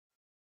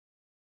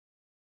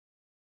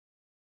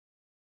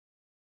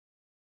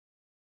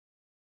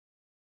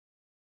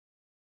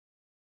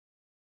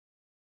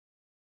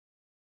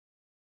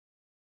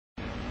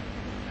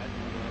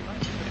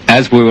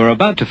As we were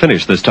about to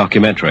finish this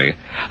documentary,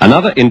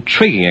 another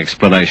intriguing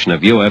explanation of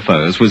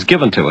UFOs was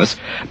given to us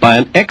by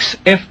an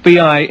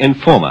ex-FBI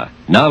informer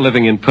now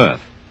living in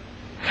Perth.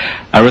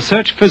 A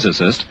research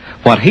physicist,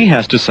 what he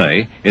has to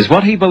say is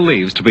what he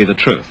believes to be the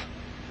truth.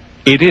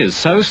 It is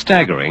so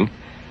staggering,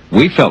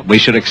 we felt we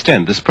should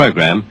extend this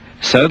program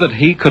so that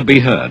he could be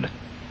heard.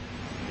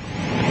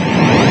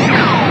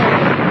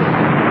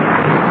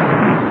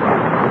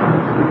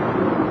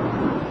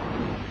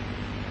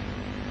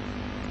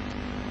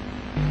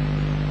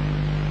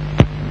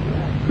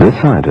 This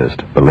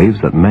scientist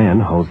believes that man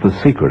holds the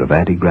secret of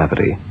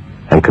anti-gravity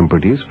and can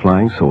produce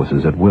flying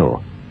saucers at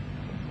will.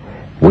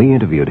 We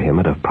interviewed him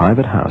at a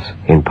private house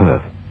in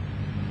Perth.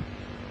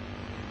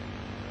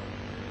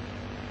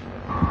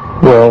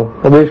 Well,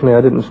 originally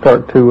I didn't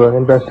start to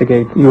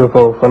investigate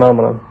UFO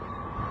phenomena.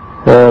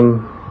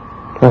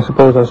 I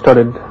suppose I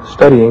started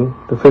studying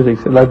the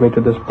physics that led me to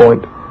this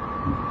point,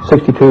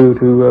 62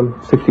 to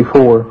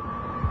 64,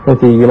 at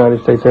the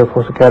United States Air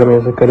Force Academy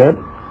as a cadet,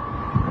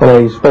 in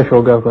a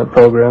special government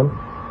program.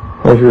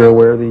 As you're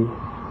aware, the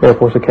Air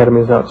Force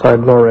Academy is outside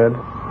NORAD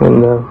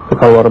in the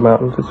Colorado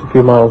Mountains. It's a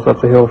few miles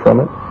up the hill from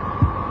it.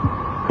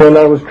 And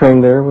I was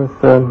trained there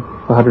with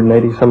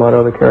 180 some odd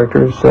other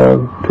characters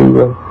to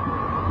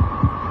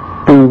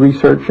do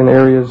research in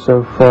areas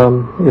of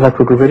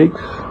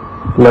electrogravitics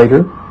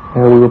later.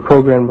 We were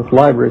programmed with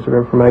libraries of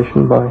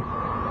information by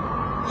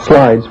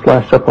slides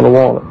flashed up on a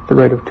wall at the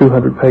rate of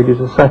 200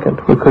 pages a second.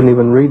 We couldn't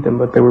even read them,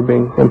 but they were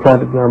being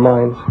implanted in our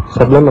minds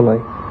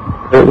subliminally.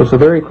 It was a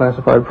very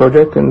classified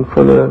project, and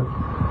for the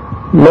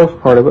most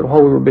part of it,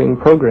 while we were being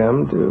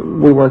programmed,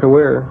 we weren't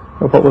aware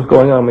of what was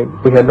going on.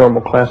 We had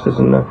normal classes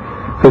in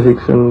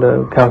physics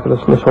and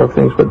calculus and this sort of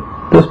things, but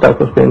this stuff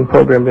was being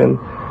programmed in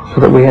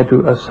so that we had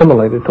to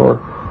assimilate it or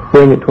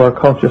bring it to our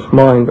conscious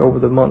mind over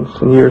the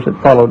months and years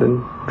that followed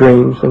in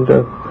dreams and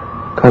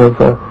kind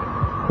of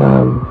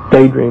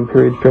daydream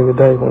periods during the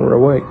day when we're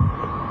awake.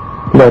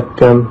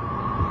 But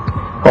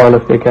I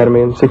left the academy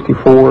in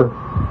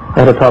 64. I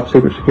had a top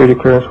secret security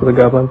clearance with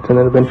the government, and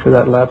then eventually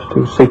that lapsed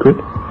to secret.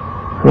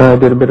 And I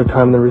did a bit of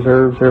time in the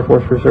reserves, Air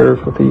Force Reserves,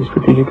 with the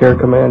Strategic Air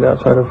Command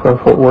outside of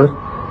Fort Worth.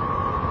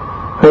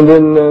 And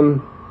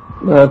then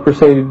I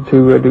proceeded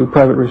to do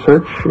private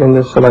research in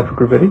this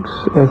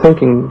electrogravitics, and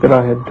thinking that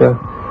I had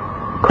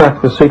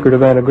cracked the secret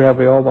of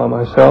anti-gravity all by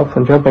myself,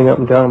 and jumping up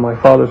and down in my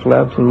father's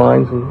labs and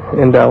mines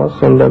in Dallas.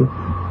 And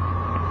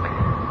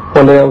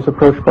one day I was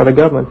approached by the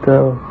government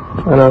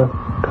and a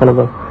kind of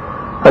an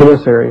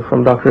emissary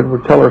from Dr.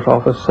 Edward Teller's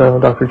office,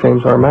 Dr.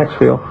 James R.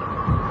 Maxfield.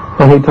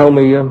 And he told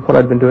me what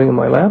I'd been doing in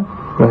my lab,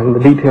 and the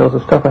details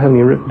of stuff I haven't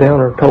even written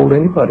down or told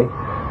anybody.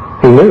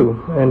 He knew,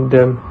 and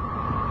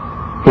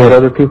he had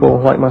other people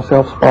like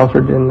myself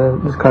sponsored in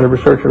this kind of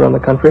research around the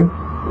country.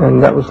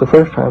 And that was the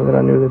first time that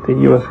I knew that the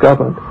U.S.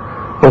 government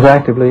was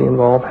actively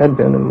involved, had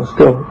been, and was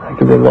still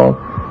actively involved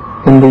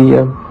in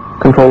the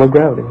control of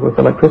gravity with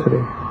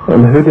electricity.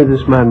 And who did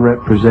this man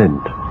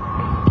represent?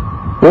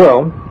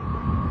 Well,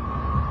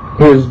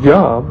 his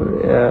job,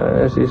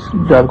 as his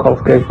job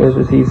qualification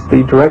is he's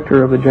the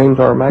director of the James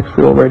R.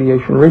 Maxfield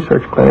Radiation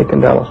Research Clinic in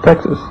Dallas,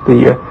 Texas.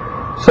 The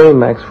same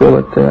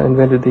Maxfield that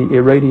invented the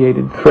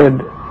irradiated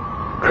thread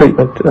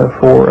treatment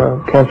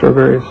for cancer of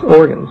various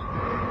organs.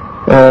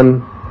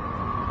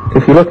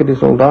 If you look at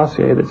his little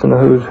dossier that's in the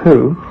Who's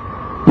Who,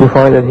 you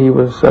find that he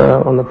was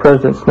on the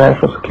President's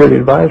National Security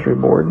Advisory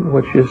Board,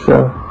 which is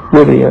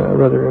really a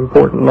rather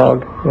important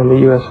log in the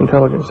U.S.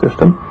 intelligence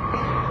system.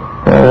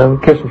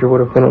 Kissinger would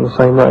have been on the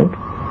same rank.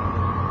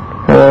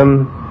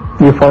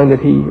 You find that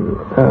he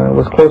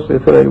was closely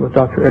affiliated with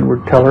Dr.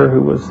 Edward Teller,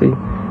 who was the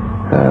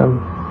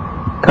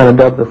kind of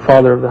dubbed the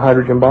father of the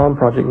hydrogen bomb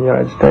project in the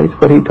United States.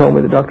 But he told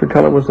me that Dr.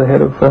 Teller was the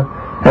head of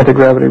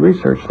anti-gravity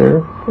research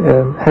there,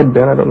 had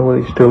been, I don't know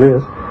whether he still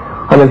is,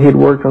 and that he had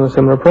worked on a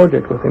similar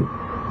project with him.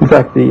 In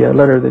fact, the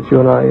letter that you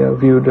and I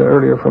viewed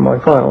earlier from my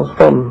files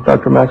from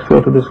Dr.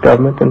 Maxfield to this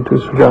government and to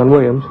Sir John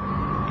Williams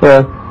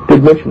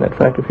did mention that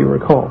fact, if you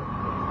recall.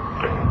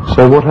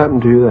 So what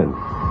happened to you then?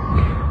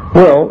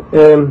 Well,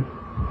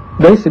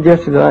 they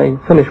suggested that I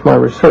finish my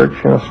research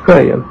in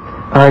Australia.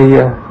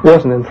 I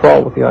wasn't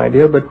enthralled with the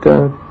idea, but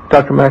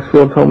Dr.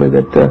 Maxfield told me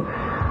that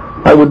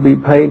I would be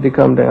paid to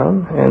come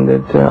down, and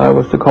that I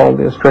was to call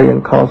the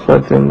Australian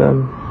consulate in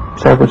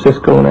San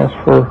Francisco and ask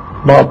for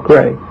Bob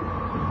Gray,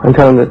 and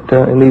tell him that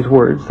in these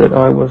words that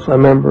I was a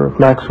member of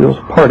Maxfield's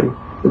party.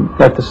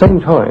 At the same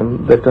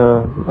time that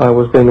I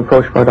was being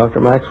approached by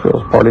Dr.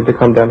 Maxfield's party to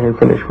come down here and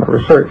finish my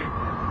research,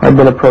 I'd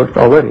been approached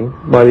already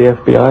by the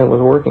FBI and was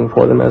working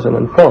for them as an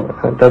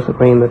informant. That doesn't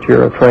mean that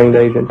you're a trained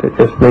agent. It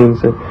just means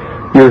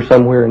that you're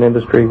somewhere in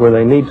industry where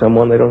they need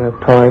someone. They don't have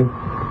time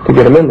to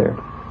get them in there.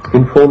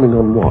 Informing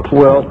on what?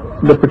 Well,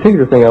 the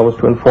particular thing I was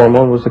to inform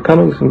on was the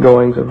comings and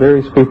goings of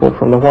various people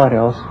from the White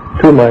House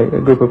to my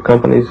group of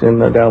companies in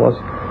Dallas,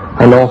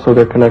 and also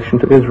their connection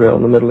to Israel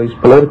and the Middle East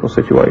political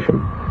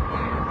situation.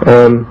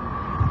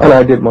 And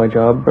I did my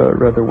job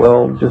rather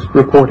well, just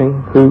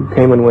reporting who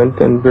came and went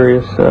and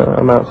various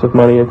amounts of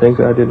money and things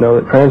that I did know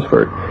that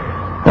transferred.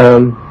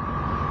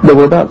 there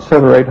were about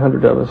 700 or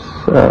 800 of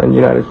us in the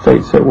United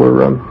States that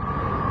were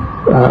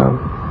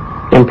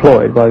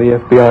employed by the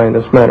FBI in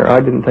this manner. I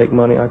didn't take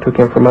money. I took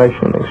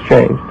information in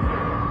exchange.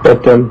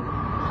 But at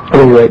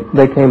any rate,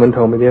 they came and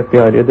told me, the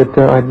FBI did, that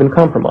I had been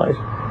compromised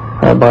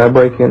by a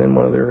break-in in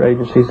one of their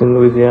agencies in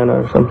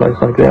Louisiana or someplace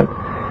like that,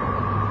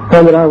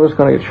 and that I was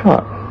going to get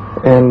shot,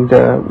 and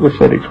which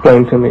they'd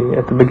explained to me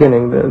at the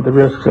beginning, the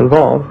risks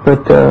involved,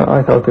 but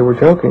I thought they were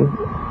joking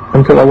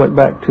until I went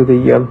back to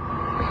the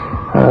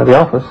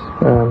office,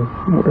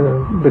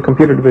 the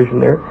computer division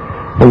there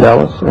in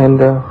Dallas, and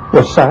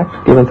was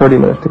sacked, given 30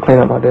 minutes to clean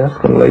up my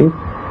desk and leave,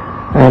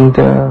 and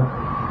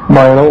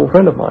by an old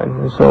friend of mine.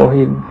 And so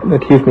he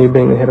accused me of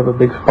being the head of a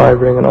big spy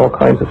ring and all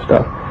kinds of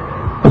stuff.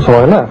 And so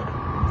I left.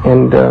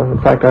 And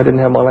in fact, I didn't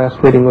have my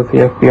last meeting with the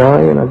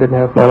FBI, and I didn't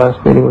have my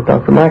last meeting with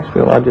Dr.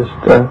 Maxfield. I just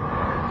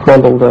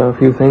bundled a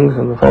few things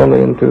and the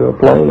family into a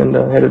plane and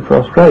headed for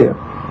Australia.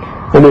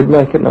 We did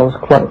make it, and I was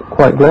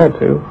quite glad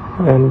to,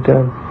 and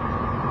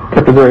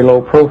kept a very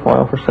low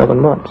profile for 7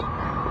 months.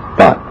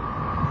 But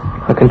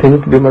I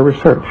continued to do my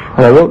research,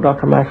 and I wrote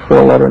Dr. Maxfield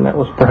a letter, and that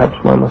was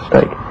perhaps my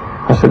mistake.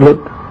 I said,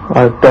 look,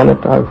 I've done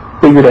it. I've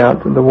figured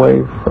out the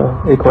wave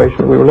equation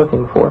that we were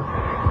looking for.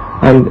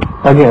 And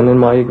again, in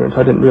my ignorance,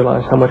 I didn't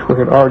realize how much work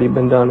had already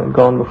been done and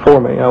gone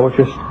before me. I was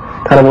just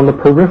kind of on the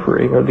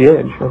periphery or the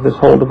edge of this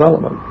whole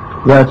development.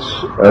 That's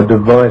a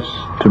device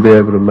to be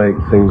able to make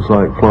things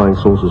like flying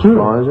saucers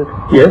fly, is it?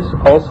 Yes.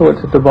 Also,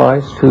 it's a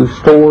device to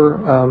store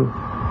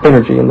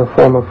energy in the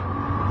form of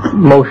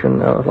motion,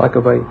 like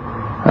of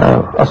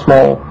a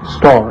small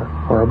star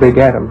or a big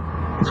atom.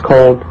 It's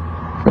called,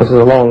 this is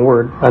a long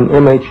word, an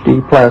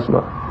MHD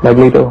plasma,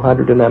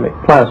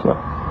 magnetohydrodynamic plasma,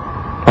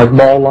 like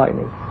ball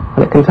lightning,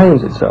 and it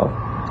contains itself.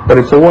 But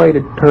it's a way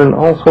to turn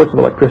all sorts of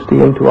electricity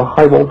into a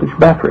high voltage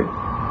battery.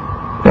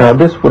 Now,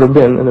 this would have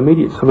been an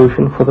immediate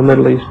solution for the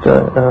Middle East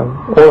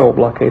oil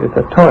blockade at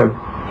that time.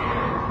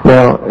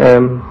 Now,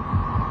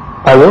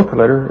 I wrote the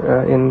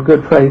letter in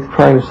good faith,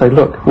 trying to say,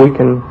 look, we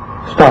can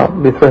stop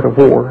the threat of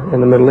war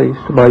in the Middle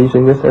East by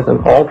using this as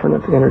an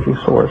alternate energy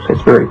source.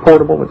 It's very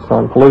portable, it's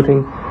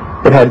non-polluting.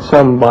 It had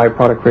some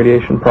byproduct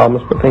radiation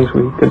problems, but things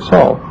we could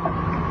solve.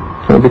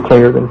 It would be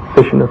cleaner than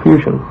fission or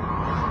fusion.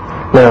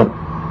 Now,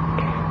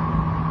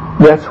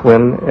 that's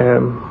when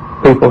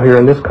people here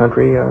in this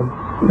country,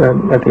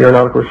 at the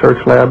Aeronautical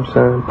Research Labs,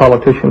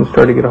 politicians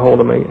started to get a hold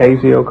of me.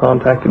 ASIO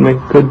contacted me.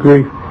 Good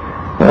grief.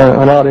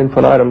 An ad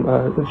infinitum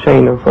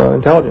chain of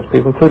intelligence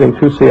people, including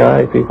 2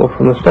 CIA people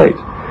from the States.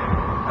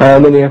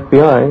 And then the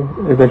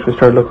FBI eventually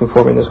started looking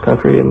for me in this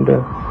country, and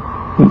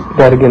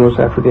that again was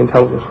after the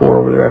intelligence war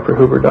over there, after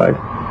Hoover died.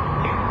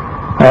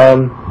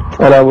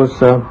 And I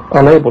was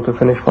unable to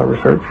finish my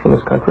research in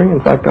this country. In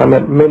fact, I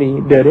met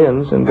many dead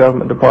ends in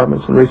government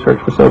departments and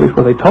research facilities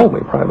where they told me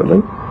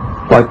privately,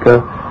 like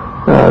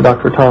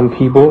Dr. Tom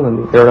Keeble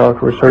in the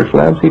Aeronautical Research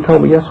Labs. He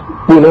told me, yes,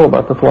 we know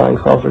about the flying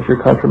saucers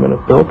your countrymen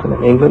have built, and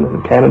in England and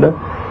in Canada.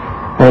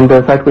 And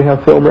in fact, we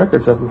have film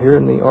records of them here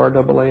in the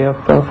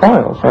RAAF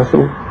files. I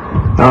said,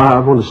 I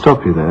want to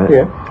stop you there.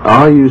 Yeah.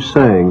 Are you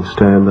saying,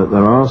 Stan, that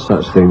there are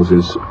such things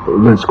as,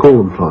 let's call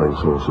them flying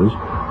saucers,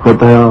 but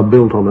they are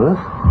built on Earth?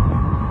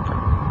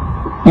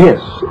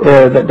 Yes.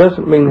 That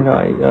doesn't mean that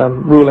I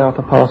rule out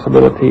the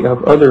possibility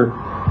of other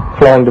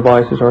flying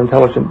devices or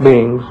intelligent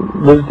beings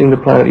visiting the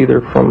planet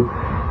either from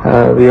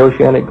the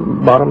oceanic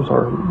bottoms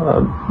or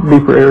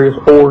deeper areas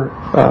or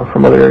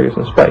from other areas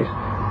in space.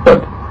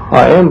 But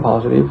I am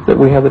positive that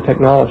we have the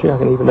technology, I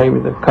can even name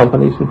you the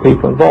companies and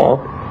people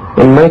involved,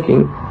 in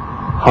making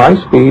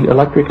high-speed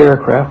electric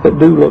aircraft that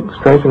do look,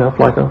 strange enough,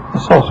 like a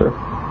saucer.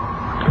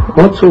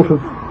 What sort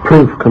of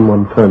proof can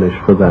one furnish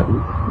for that?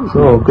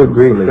 Oh, good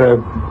grief.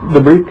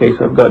 The briefcase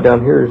I've got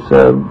down here is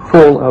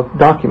full of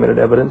documented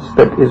evidence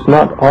that is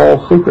not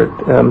all secret.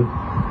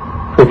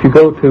 If you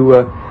go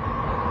to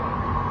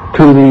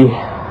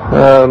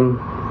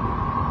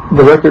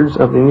the records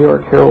of the New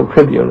York Herald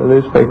Tribune, the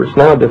newspaper is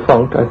now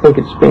defunct. I think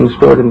it's being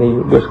stored in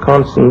the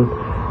Wisconsin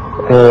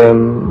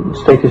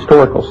State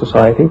Historical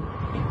Society.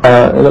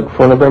 Look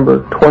for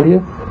November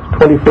 20th,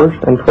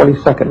 21st, and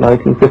 22nd,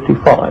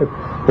 1955.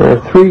 There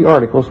are 3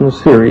 articles in the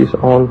series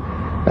on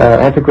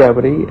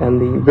AntiGravity and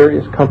the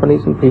various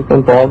companies and people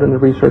involved in the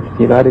research of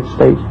the United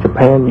States,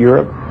 Japan,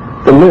 Europe.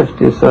 The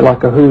list is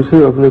like a who's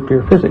who of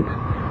nuclear physics.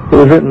 It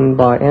was written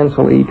by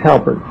Ansel E.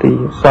 Talbert,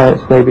 the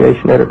science and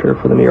aviation editor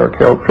for the New York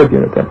Herald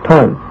Tribune at that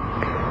time.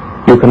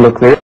 You can look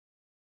there.